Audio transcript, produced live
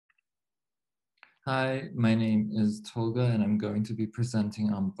Hi, my name is Tolga, and I'm going to be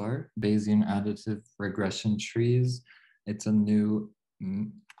presenting on BART, Bayesian Additive Regression Trees. It's a new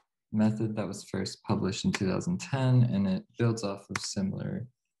method that was first published in 2010, and it builds off of similar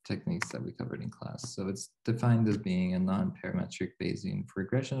techniques that we covered in class. So it's defined as being a non-parametric Bayesian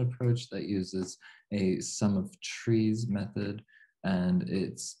regression approach that uses a sum of trees method, and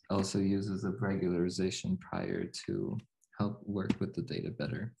it also uses a regularization prior to help work with the data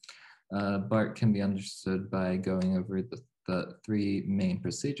better. BART can be understood by going over the three main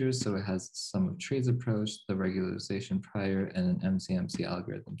procedures. So it has sum of trees approach, the regularization prior, and an MC-MC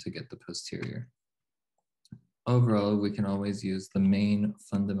algorithm to get the posterior. Overall, we can always use the main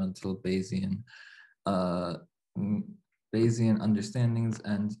fundamental Bayesian understandings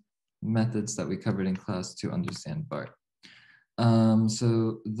and methods that we covered in class to understand BART.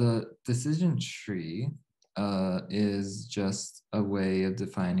 So the decision tree is just a way of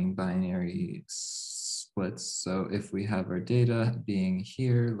defining binary splits. So if we have our data being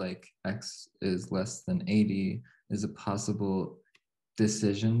here, like x is less than 80, is a possible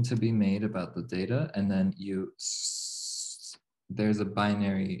decision to be made about the data, and then there's a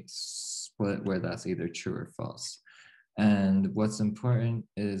binary split where that's either true or false. And what's important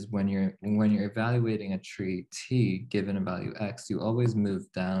is when you're evaluating a tree T given a value X, you always move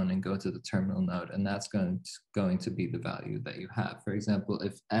down and go to the terminal node, and that's going to be the value that you have. For example,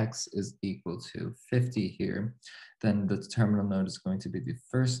 if X is equal to 50 here, then the terminal node is going to be the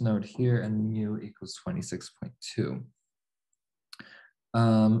first node here, and mu equals 26.2.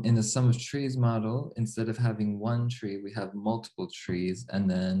 In the sum of trees model, instead of having one tree, we have multiple trees, and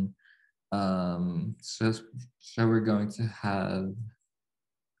then so we're going to have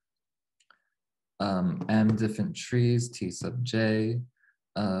m different trees, T sub j,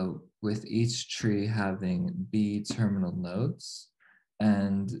 with each tree having b terminal nodes.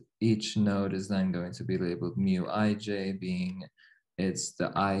 And each node is then going to be labeled mu ij, being it's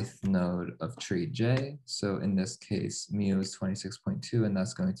the ith node of tree j. So in this case, mu is 26.2, and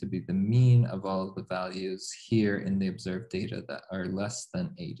that's going to be the mean of all of the values here in the observed data that are less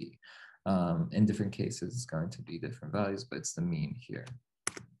than 80. In different cases, it's going to be different values, but it's the mean here.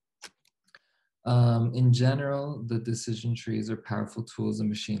 In general, the decision trees are powerful tools in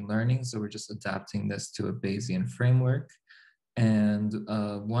machine learning, so we're just adapting this to a Bayesian framework. And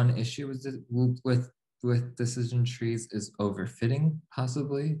one issue with decision trees is overfitting,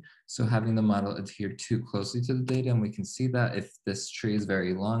 possibly. So having the model adhere too closely to the data, and we can see that if this tree is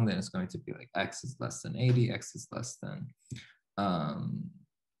very long, then it's going to be like x is less than 80, x is less than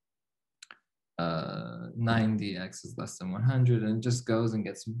 90, x is less than 100, and it just goes and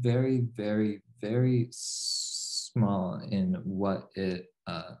gets very, very, very small in what it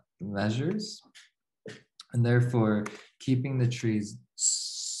measures. And therefore, keeping the trees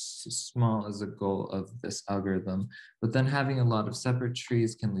small is a goal of this algorithm. But then having a lot of separate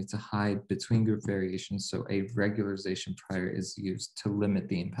trees can lead to high between group variations. So a regularization prior is used to limit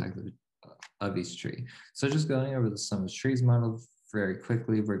the impact of each tree. So just going over the sum of trees model very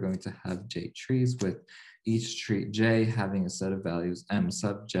quickly, we're going to have j trees with each tree j having a set of values m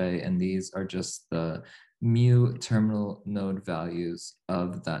sub j, and these are just the mu terminal node values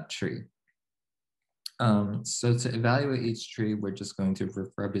of that tree. So to evaluate each tree, we're just going to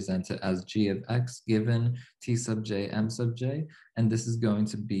represent it as g of x given t sub j, m sub j, and this is going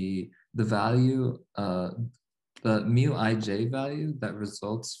to be the value, the mu ij value that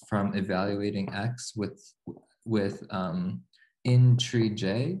results from evaluating x with in tree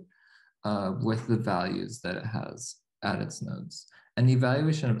j with the values that it has at its nodes. And the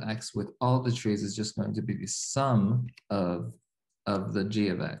evaluation of x with all the trees is just going to be the sum of the g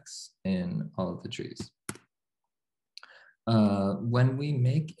of x in all of the trees. When we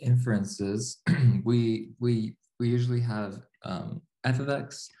make inferences, we usually have f of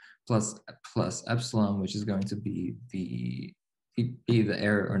x plus epsilon, which is going to be the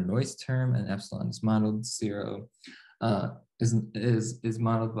error or noise term, and epsilon is modeled 0. Is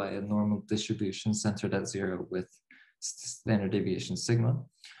modeled by a normal distribution centered at 0 with standard deviation sigma.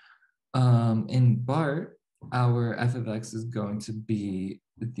 In BART, our f of x is going to be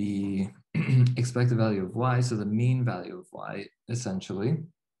the expected value of y, so the mean value of y, essentially,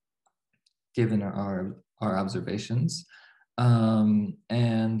 given our observations. And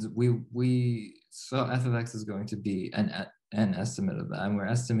so f of x is going to be an estimate of that, and we're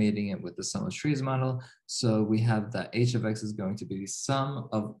estimating it with the sum of trees model. So we have that h of x is going to be the sum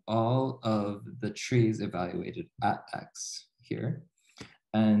of all of the trees evaluated at x here,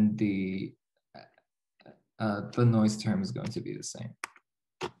 and the noise term is going to be the same.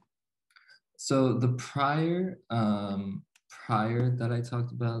 So the prior prior that I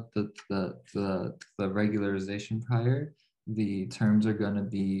talked about, the regularization prior, the terms are going to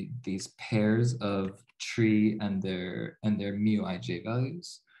be these pairs of tree and their mu ij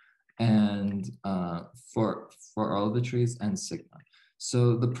values, and for all the trees and sigma.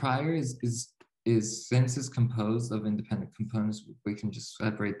 So the prior is since it's composed of independent components, we can just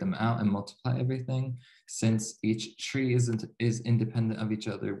separate them out and multiply everything. Since each tree is independent of each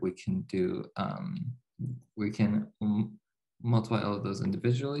other, we can do we can multiply all of those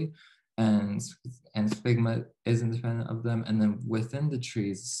individually, and sigma is independent of them. And then within the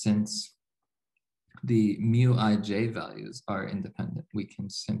trees, since the mu ij values are independent, we can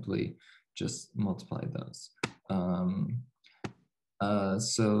simply just multiply those.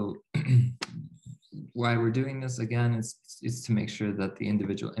 So why we're doing this again is to make sure that the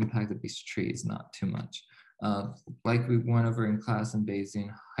individual impact of each tree is not too much. Like we went over in class in Bayesian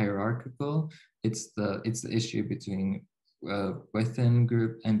hierarchical, it's the issue between within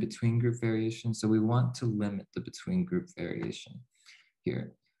group and between group variation. So we want to limit the between group variation here.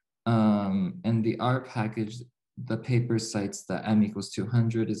 And the R package, the paper cites that m equals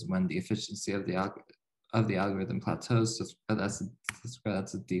 200 is when the efficiency of the algorithm plateaus. So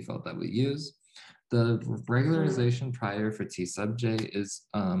that's a default that we use. The regularization prior for T sub j is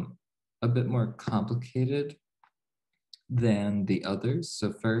a bit more complicated than the others.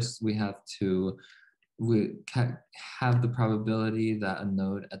 So first we have to have the probability that a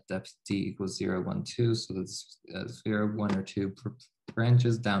node at depth d equals 0, 1, 2. So that's 0, 1, or 2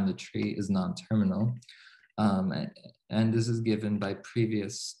 branches down the tree is non-terminal. And this is given by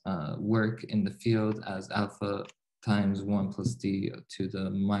previous work in the field as alpha times 1 plus d to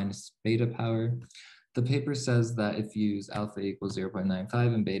the minus beta power. The paper says that if you use alpha equals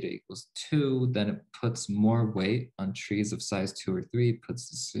 0.95 and beta equals 2, then it puts more weight on trees of size 2 or 3,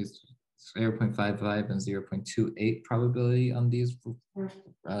 puts 0.55 and 0.28 probability on these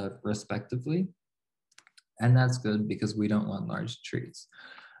respectively. And that's good because we don't want large trees.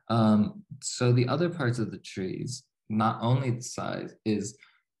 So the other parts of the trees, not only the size, is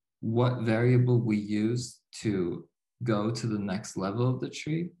what variable we use to go to the next level of the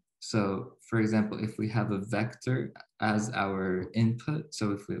tree. So for example, if we have a vector as our input,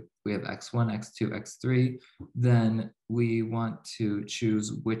 so if we have x1, x2, x3, then we want to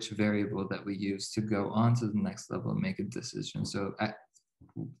choose which variable that we use to go on to the next level and make a decision. So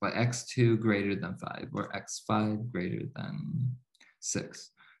by x2 greater than 5 or x5 greater than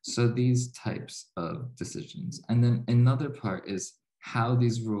 6. So these types of decisions. And then another part is how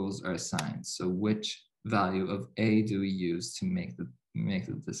these rules are assigned. So which value of A do we use to make the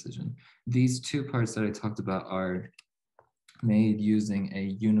decision? These two parts that I talked about are made using a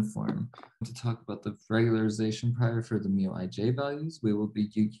uniform. To talk about the regularization prior for the mu ij values, we will be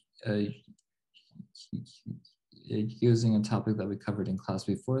using a topic that we covered in class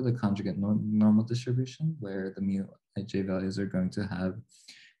before, the conjugate normal distribution, where the mu ij values are going to have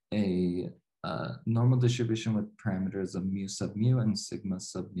a normal distribution with parameters of mu sub mu and sigma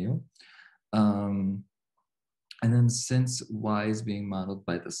sub mu. And then since y is being modeled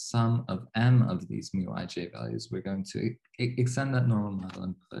by the sum of m of these mu ij values, we're going to extend that normal model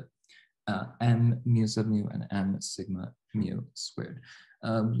and put m mu sub mu and m sigma mu squared.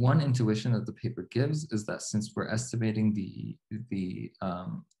 One intuition that the paper gives is that since we're estimating the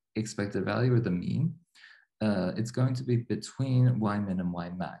expected value or the mean, it's going to be between y min and y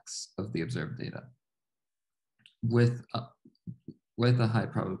max of the observed data with a high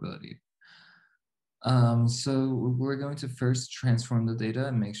probability. So we're going to first transform the data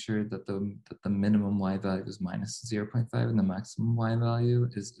and make sure that the minimum y value is minus 0.5 and the maximum y value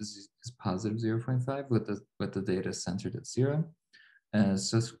is positive 0.5 with the data centered at 0.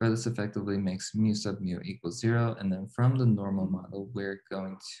 So this effectively makes mu sub mu equals 0. And then from the normal model,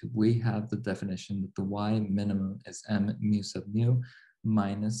 we have the definition that the y minimum is m mu sub mu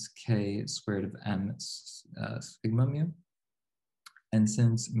minus k squared of m sigma mu. And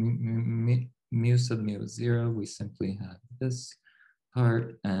since mu sub mu is 0, we simply have this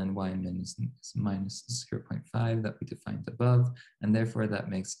part, and y min is minus 0.5 that we defined above. And therefore that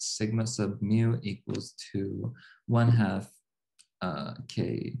makes sigma sub mu equals to 1/2 k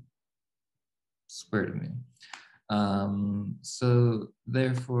squared of mu. So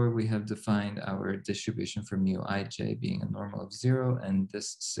therefore we have defined our distribution for mu ij being a normal of 0 and this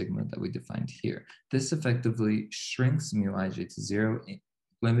sigma that we defined here. This effectively shrinks mu ij to 0,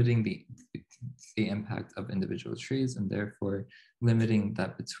 limiting the impact of individual trees and therefore limiting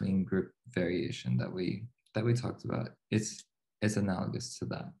that between group variation that we talked about. It's analogous to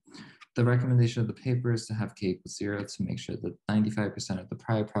that. The recommendation of the paper is to have k equals 0 to make sure that 95% of the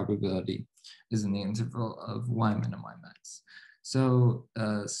prior probability is in the interval of y min and y max. So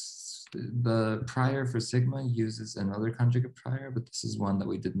the prior for sigma uses another conjugate prior, but this is one that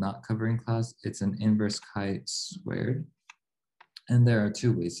we did not cover in class. It's an inverse chi squared. And there are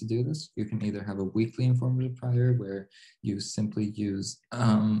two ways to do this. You can either have a weakly informative prior where you simply use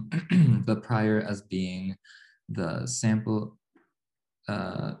the prior as being the sample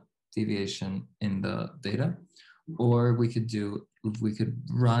deviation in the data, or we could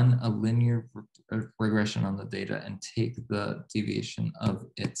run a linear regression on the data and take the deviation of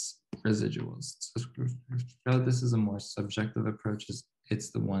its residuals. So this is a more subjective approach.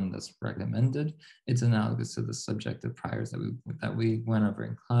 It's the one that's recommended. It's analogous to the subjective priors that we went over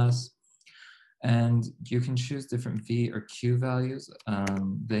in class. And you can choose different V or Q values.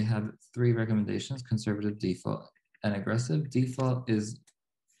 They have three recommendations: conservative, default, and aggressive. Default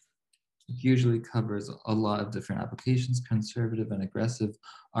usually covers a lot of different applications. Conservative and aggressive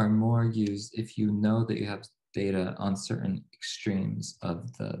are more used if you know that you have data on certain extremes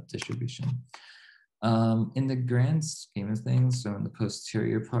of the distribution. In the grand scheme of things, so in the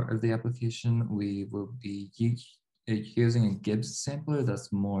posterior part of the application, we will be using a Gibbs sampler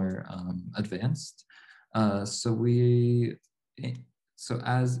that's more advanced. So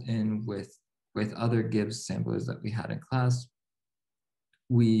as in with other Gibbs samplers that we had in class,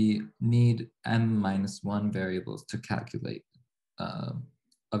 we need m-1 variables to calculate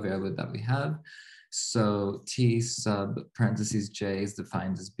a variable that we have. So T sub parentheses J is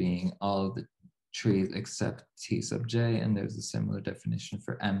defined as being all of the trees except T sub J, and there's a similar definition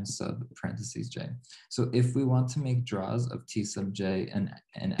for M sub parentheses J. So if we want to make draws of T sub J and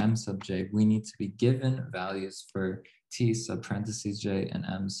M sub J, we need to be given values for T sub parentheses J and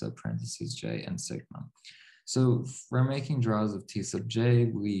M sub parentheses J and sigma. So for making draws of T sub J,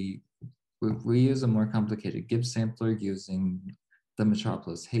 we use a more complicated Gibbs sampler using the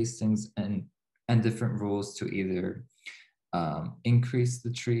Metropolis Hastings and different rules to either increase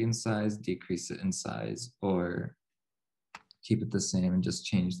the tree in size, decrease it in size, or keep it the same and just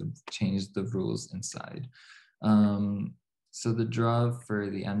change the rules inside. So the draw for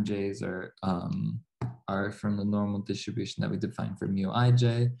the MJs are from the normal distribution that we define for mu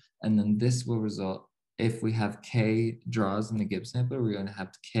ij, and then this will result, if we have k draws in the Gibbs sampler, we're going to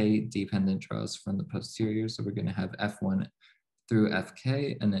have k dependent draws from the posterior. So we're going to have f1 through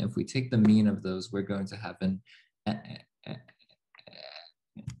fk, and then if we take the mean of those, we're going to have an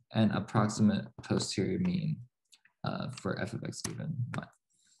approximate posterior mean for f of x given y.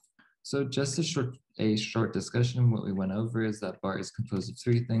 So just a short discussion. What we went over is that BART is composed of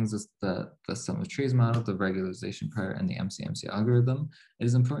three things: it's the sum of trees model, the regularization prior, and the MCMC algorithm. It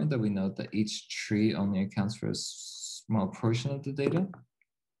is important that we note that each tree only accounts for a small portion of the data,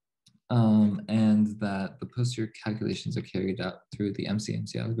 and that the posterior calculations are carried out through the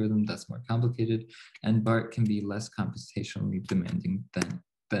MCMC algorithm that's more complicated, and BART can be less computationally demanding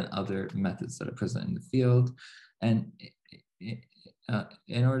than other methods that are present in the field. And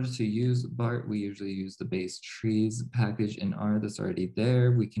in order to use BART, we usually use the base trees package in R that's already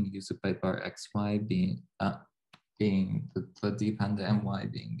there. We can use it by BART XY being the dependent and Y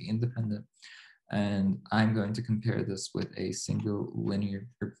being the independent. And I'm going to compare this with a single linear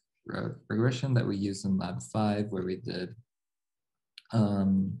regression that we used in lab 5, where we did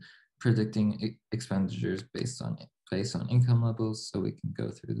predicting expenditures based on income levels. So we can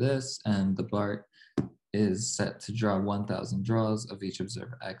go through this, and the BART is set to draw 1,000 draws of each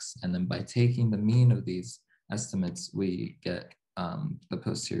observer X. And then by taking the mean of these estimates, we get the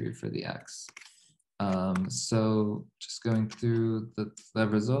posterior for the X. So just going through the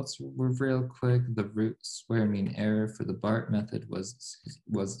results were real quick. The root square mean error for the BART method was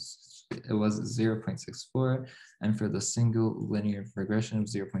 0.64, and for the single linear regression of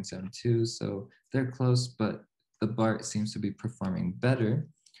 0.72. So they're close, but the BART seems to be performing better.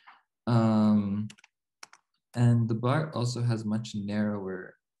 And the BART also has much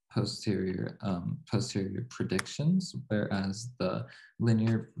narrower posterior predictions, whereas the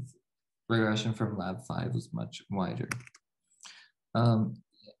linear regression from lab 5 was much wider.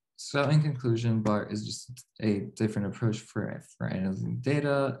 So in conclusion, BART is just a different approach for analyzing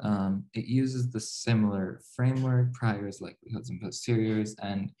data. It uses the similar framework, priors, likelihoods, and posteriors,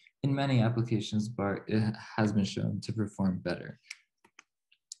 and in many applications, BART has been shown to perform better.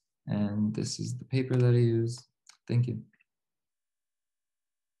 And this is the paper that I use. Thank you.